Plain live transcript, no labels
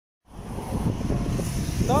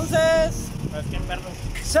Entonces,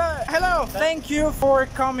 so hello, thank you for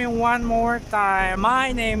coming one more time.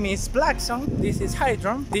 My name is Blaxonk, this is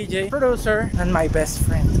Hydrum, DJ, producer, and my best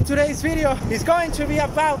friend. Today's video is going to be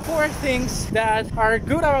about 4 things that are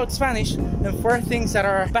good about Spanish and 4 things that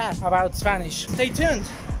are bad about Spanish. Stay tuned.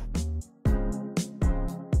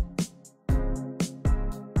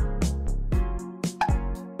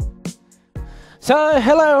 So,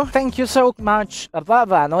 hello, thank you so much. No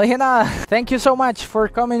dije nada. Thank you so much for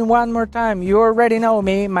coming one more time. You already know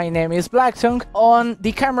me, my name is Blaxonk. On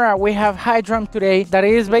the camera we have Hydrum today that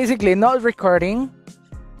is basically not recording,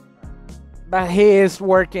 but he is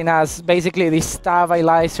working as basically the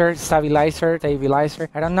stabilizer.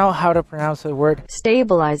 I don't know how to pronounce the word.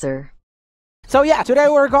 Stabilizer. So yeah, today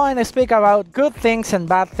we're going to speak about good things and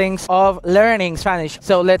bad things of learning Spanish.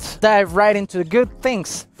 So let's dive right into the good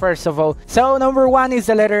things first of all. So number 1 is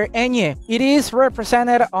the letter ñ. It is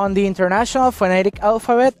represented on the International Phonetic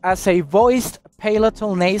Alphabet as a voiced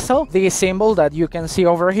palatal nasal, the symbol that you can see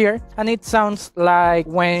over here, and it sounds like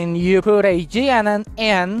when you put a G and an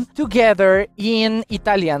N together in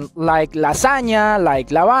Italian, like lasagna, like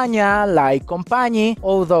lavagna, like compagni,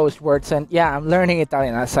 all those words. And yeah, I'm learning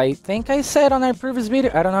Italian, as I think I said on a previous video.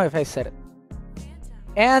 I don't know if I said it.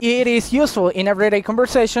 And it is useful in everyday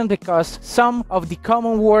conversation because some of the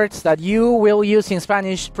common words that you will use in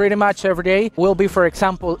Spanish pretty much every day will be, for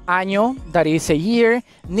example, año, that is a year,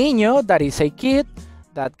 niño, that is a kid,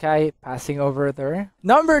 that guy passing over there.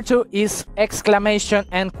 Number 2 is exclamation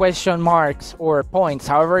and question marks or points,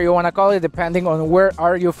 however you want to call it, depending on where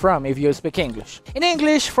are you from if you speak English. In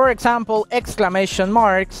English, for example, exclamation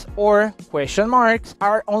marks or question marks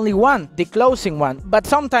are only one, the closing one, but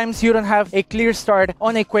sometimes you don't have a clear start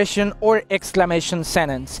on a question or exclamation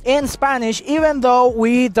sentence. In Spanish, even though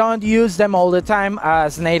we don't use them all the time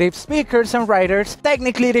as native speakers and writers,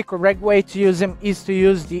 technically the correct way to use them is to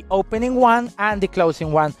use the opening one and the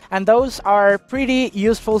closing one, and those are pretty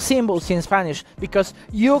useful symbols in Spanish because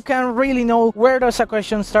you can really know where does a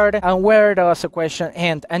question start and where does a question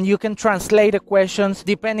end, and you can translate the questions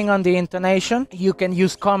depending on the intonation. You can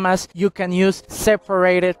use commas, you can use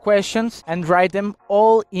separated questions and write them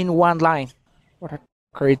all in one line. What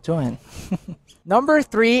are you doing? Number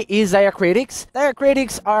 3 is diacritics.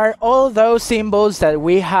 Diacritics are all those symbols that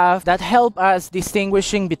we have that help us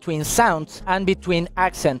distinguishing between sounds and between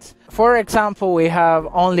accents. For example, we have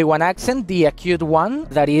only one accent, the acute one,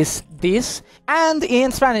 that is this, and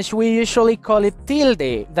in Spanish we usually call it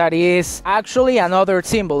tilde, that is actually another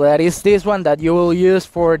symbol, that is this one that you will use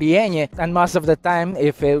for the ñ, and most of the time,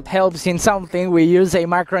 if it helps in something, we use a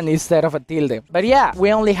macron instead of a tilde. But yeah,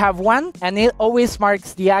 we only have one, and it always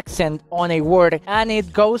marks the accent on a word, and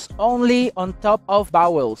it goes only on top of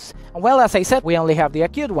vowels. Well, as I said, we only have the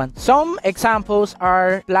acute one. Some examples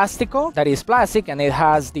are plástico, that is plastic, and it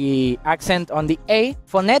has the accent on the A.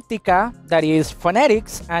 Fonética, that is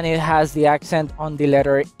phonetics, and it has the accent on the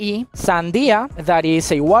letter E. Sandía, that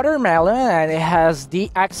is a watermelon, and it has the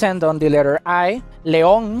accent on the letter I.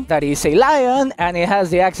 León, that is a lion, and it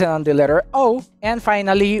has the accent on the letter O. And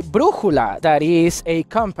finally, brújula, that is a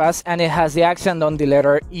compass, and it has the accent on the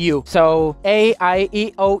letter U. So A, I,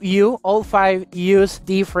 E, O, U, all 5 use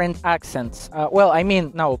different accents.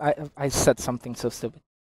 I said something so stupid.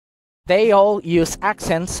 They all use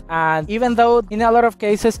accents, and even though in a lot of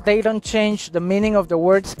cases they don't change the meaning of the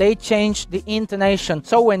words, they change the intonation.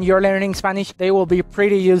 So when you're learning Spanish, they will be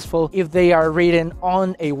pretty useful if they are written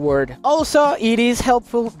on a word. Also, it is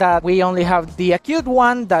helpful that we only have the acute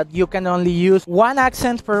one, that you can only use one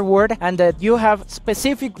accent per word, and that you have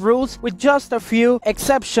specific rules with just a few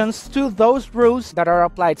exceptions to those rules that are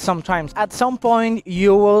applied sometimes. At some point,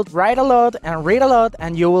 you will write a lot and read a lot,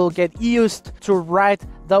 and you will get used to write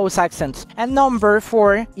those accents. And number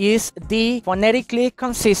 4 is the phonetically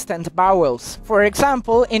consistent vowels. For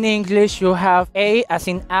example, in English you have A as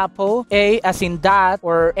in apple, A as in that,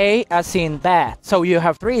 or A as in that. So you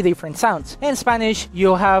have 3 different sounds. In Spanish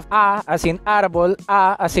you have A as in árbol,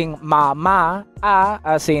 A as in mamá, A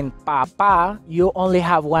as in papa. You only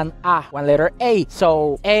have one A, one letter A.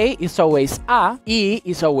 So A is always A, E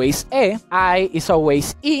is always E, I is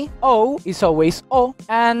always E, O is always O,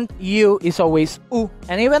 and U is always U.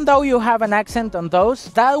 And even though you have an accent on those,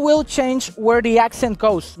 that will change where the accent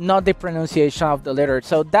goes, not the pronunciation of the letter.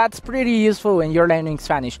 So that's pretty useful when you're learning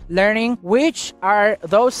Spanish, learning which are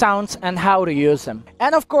those sounds and how to use them.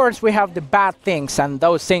 And of course, we have the bad things, and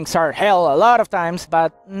those things are hell a lot of times,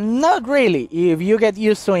 but not really if you get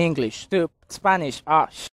used to English, to Spanish.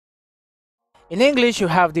 In English, you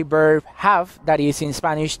have the verb have, that is in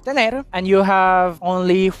Spanish tener, and you have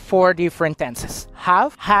only 4 different tenses.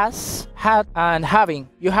 Have, has, had, and having.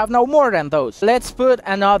 You have no more than those. Let's put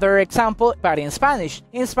another example, but in Spanish.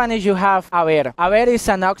 In Spanish, you have haber. Haber is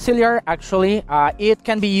an auxiliary, actually. It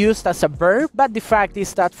can be used as a verb, but the fact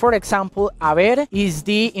is that, for example, haber is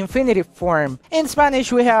the infinitive form. In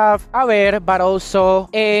Spanish, we have haber, but also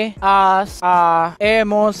has,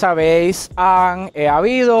 hemos, habéis, han, he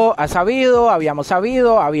habido, has habido, habíamos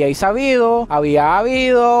sabido, habíais sabido, había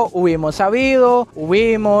habido, hubimos sabido,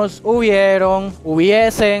 hubimos, hubieron,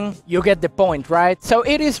 hubiesen. You get the point, right? So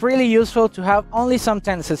it is really useful to have only some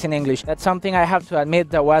tenses in English. That's something I have to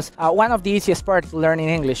admit that was one of the easiest parts to learn in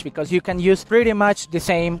English, because you can use pretty much the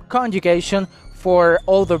same conjugation for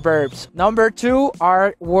all the verbs. Number 2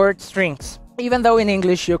 are word strings. Even though in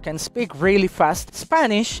English you can speak really fast,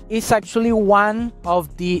 Spanish is actually one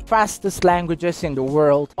of the fastest languages in the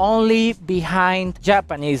world, only behind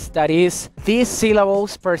Japanese. That is, these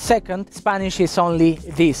syllables per second, Spanish is only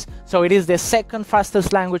this. So it is the second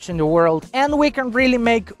fastest language in the world, and we can really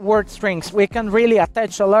make word strings. We can really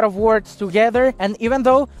attach a lot of words together, and even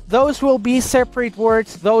though those will be separate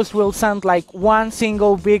words, those will sound like one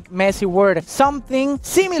single big messy word. Something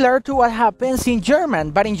similar to what happens in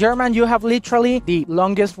German, but in German you have literally the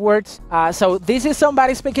longest words. So this is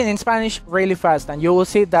somebody speaking in Spanish really fast, and you will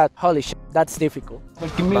see that, holy shit, that's difficult.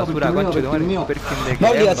 Basura, conche tu madre, Perkin de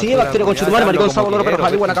Mauri, así, bacteria, conche tu madre, maricón, sábado, loro, perro,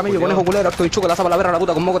 jaligua, camello, conejo, culero, harto bichuco, la zapa, la verga, la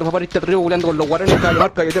puta, con moco, te papá, te río, culeando con los guarenes, caballo,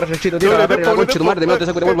 marca, que tierra, chanchito, tira la perra, la conche tu madre, de medio te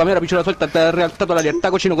saco, te vuelvo a mirar, pichura suelta, te real, tato la libertad,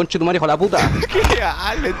 cochino, conche tu madre, hijo la puta. ¿Qué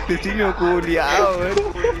habla este chino culiao,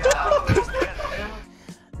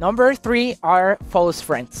 Number 3 are false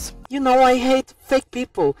friends. You know, I hate fake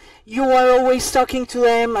people. You are always talking to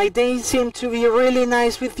them, they seem to be really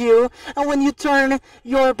nice with you, and when you turn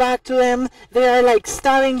your back to them, they are like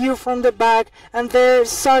stabbing you from the back, and they're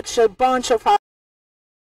such a bunch of...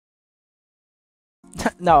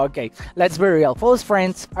 No, okay, let's be real. False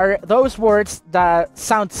friends are those words that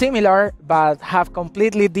sound similar but have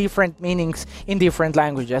completely different meanings in different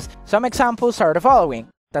languages. Some examples are the following.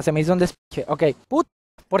 Se me hizo un despeche. Okay, put.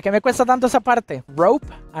 ¿Por qué me cuesta tanto esa parte? Rope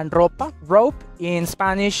and ropa. Rope in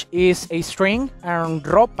Spanish is a string and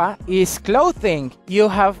ropa is clothing. You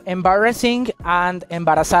have embarrassing and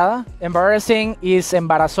embarazada. Embarrassing is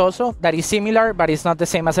embarazoso. That is similar, but it's not the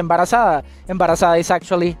same as embarazada. Embarazada is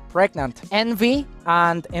actually pregnant. Envy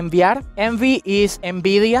and enviar. Envy is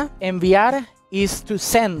envidia. Enviar is to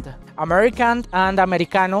send. American and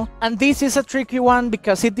Americano, and this is a tricky one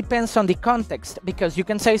because it depends on the context, because you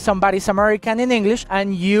can say somebody's American in English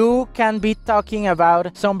and you can be talking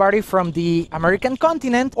about somebody from the American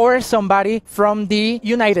continent or somebody from the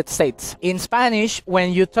United States. In Spanish,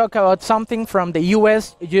 when you talk about something from the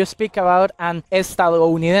US, you speak about an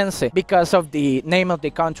estadounidense because of the name of the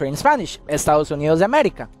country in Spanish, Estados Unidos de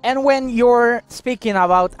América. And when you're speaking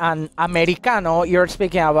about an Americano, you're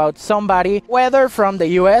speaking about somebody whether from the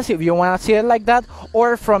US, if you want to see it like that,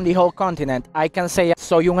 or from the whole continent. I can say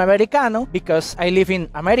soy un americano because I live in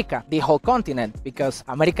America, the whole continent, because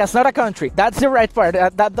America is not a country. That's the right part.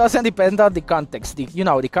 That doesn't depend on the context.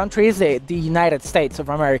 The country is the United States of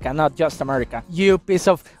America, not just America. You piece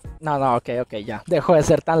of... No, okay, ya. Dejo de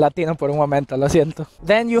ser tan latino por un momento, lo siento.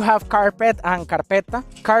 Then you have carpet and carpeta.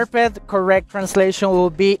 Carpet, correct translation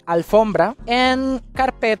will be alfombra. And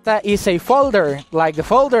carpeta is a folder, like the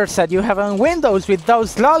folders that you have on Windows with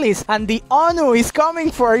those lollies. And the ONU is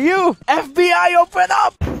coming for you. FBI, open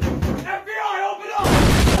up! FBI, open up!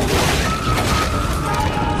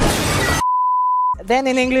 Then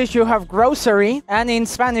in English you have grocery, and in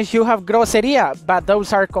Spanish you have grosería, but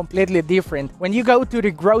those are completely different. When you go to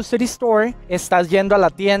the grocery store, estás yendo a la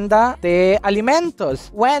tienda de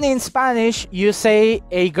alimentos. When in Spanish you say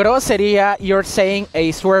a grosería, you're saying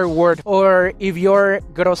a swear word. Or if you're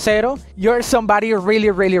grosero, you're somebody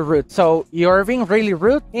really, really rude. So you're being really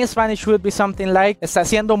rude. In Spanish would be something like, está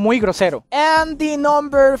siendo muy grosero. And the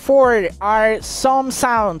number 4 are some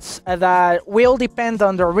sounds that will depend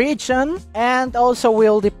on the region and also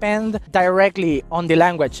will depend directly on the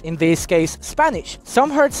language, in this case Spanish.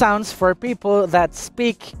 Some hard sounds for people that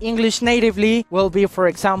speak English natively will be, for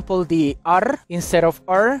example, the R instead of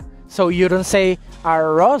R, so you don't say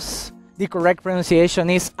arroz. The correct pronunciation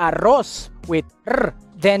is arroz with R.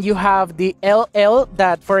 Then you have the LL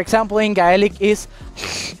that, for example, in Gaelic is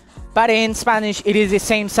but in Spanish it is the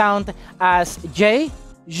same sound as J,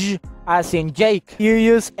 as in Jake. You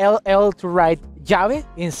use LL to write llave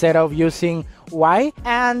instead of using Y,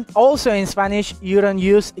 and also in Spanish you don't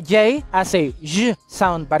use J as a J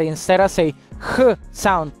sound, but instead as a H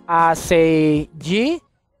sound, as a G,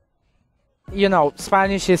 you know,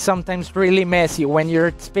 Spanish is sometimes really messy when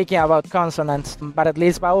you're speaking about consonants, but at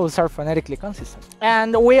least vowels are phonetically consistent.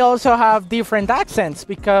 And we also have different accents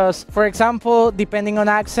because, for example, depending on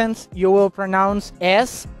accents, you will pronounce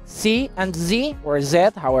S, C, and Z, or Z,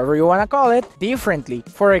 however you want to call it, differently.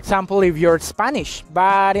 For example, if you're Spanish.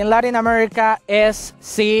 But in Latin America, S,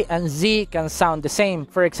 C, and Z can sound the same.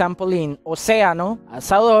 For example, in océano,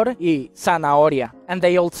 asador, y zanahoria. And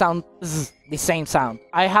they all sound Z, the same sound.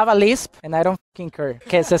 I have a lisp, and I don't fucking care.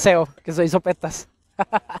 Que ceseo, que soy sopetas.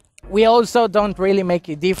 We also don't really make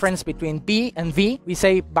a difference between B and V. We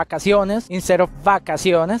say vacaciones instead of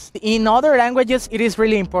vacaciones. In other languages, it is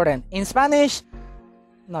really important. In Spanish,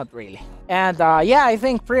 not really. And yeah, I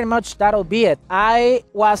think pretty much that'll be it. I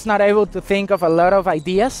was not able to think of a lot of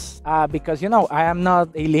ideas because, you know, I am not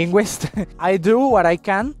a linguist. I do what I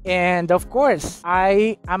can. And of course,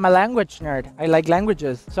 I am a language nerd. I like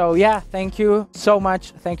languages. So yeah, thank you so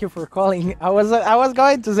much. Thank you for calling. I was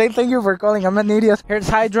going to say thank you for calling. I'm an idiot. Here's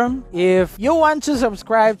Hydrum. If you want to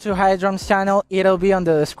subscribe to Hydrum's channel, it'll be on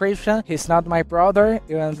the description. He's not my brother,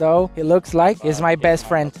 even though he looks like he's my best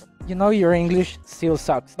friend. You know, your English still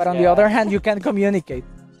sucks. But on the other hand, you can communicate.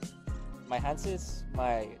 My hands is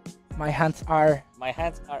my... My hands are... My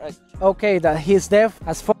hands are... Okay, that he's deaf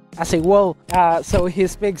as a wall. So he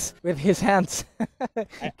speaks with his hands.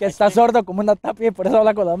 Que está sordo como una tapia y por eso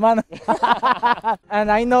habla con las manos.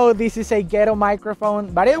 And I know this is a ghetto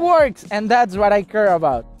microphone, but it works. And that's what I care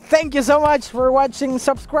about. Thank you so much for watching.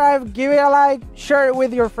 Subscribe, give it a like, share it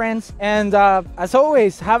with your friends. And as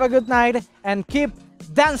always, have a good night and keep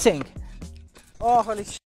dancing. Oh, holy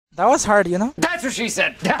shit. That was hard, you know? That's what she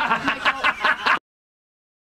said!